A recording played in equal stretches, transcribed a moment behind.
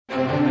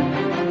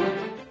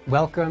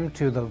Welcome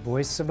to the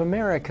Voice of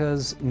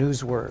America's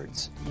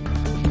Newswords.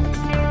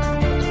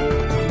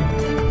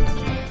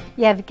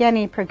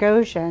 Yevgeny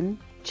Prigozhin,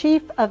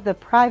 chief of the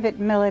private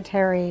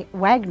military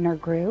Wagner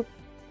Group,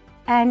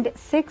 and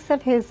 6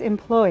 of his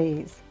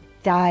employees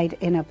died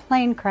in a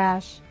plane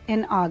crash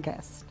in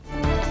August.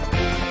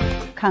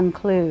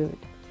 Conclude.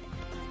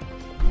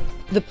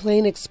 The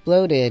plane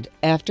exploded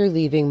after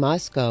leaving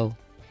Moscow.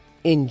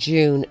 In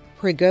June,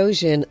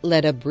 Prigozhin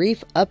led a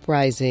brief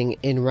uprising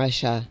in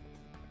Russia.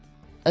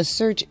 A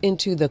search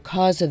into the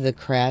cause of the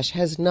crash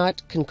has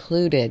not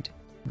concluded,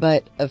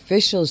 but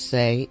officials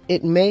say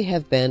it may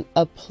have been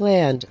a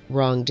planned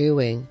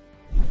wrongdoing.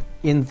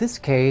 In this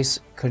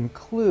case,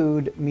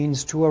 conclude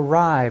means to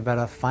arrive at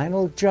a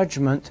final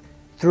judgment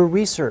through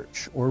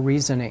research or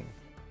reasoning.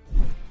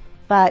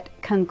 But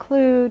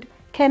conclude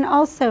can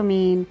also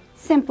mean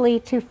simply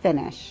to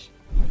finish.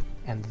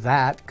 And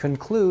that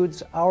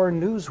concludes our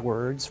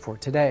Newswords for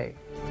today.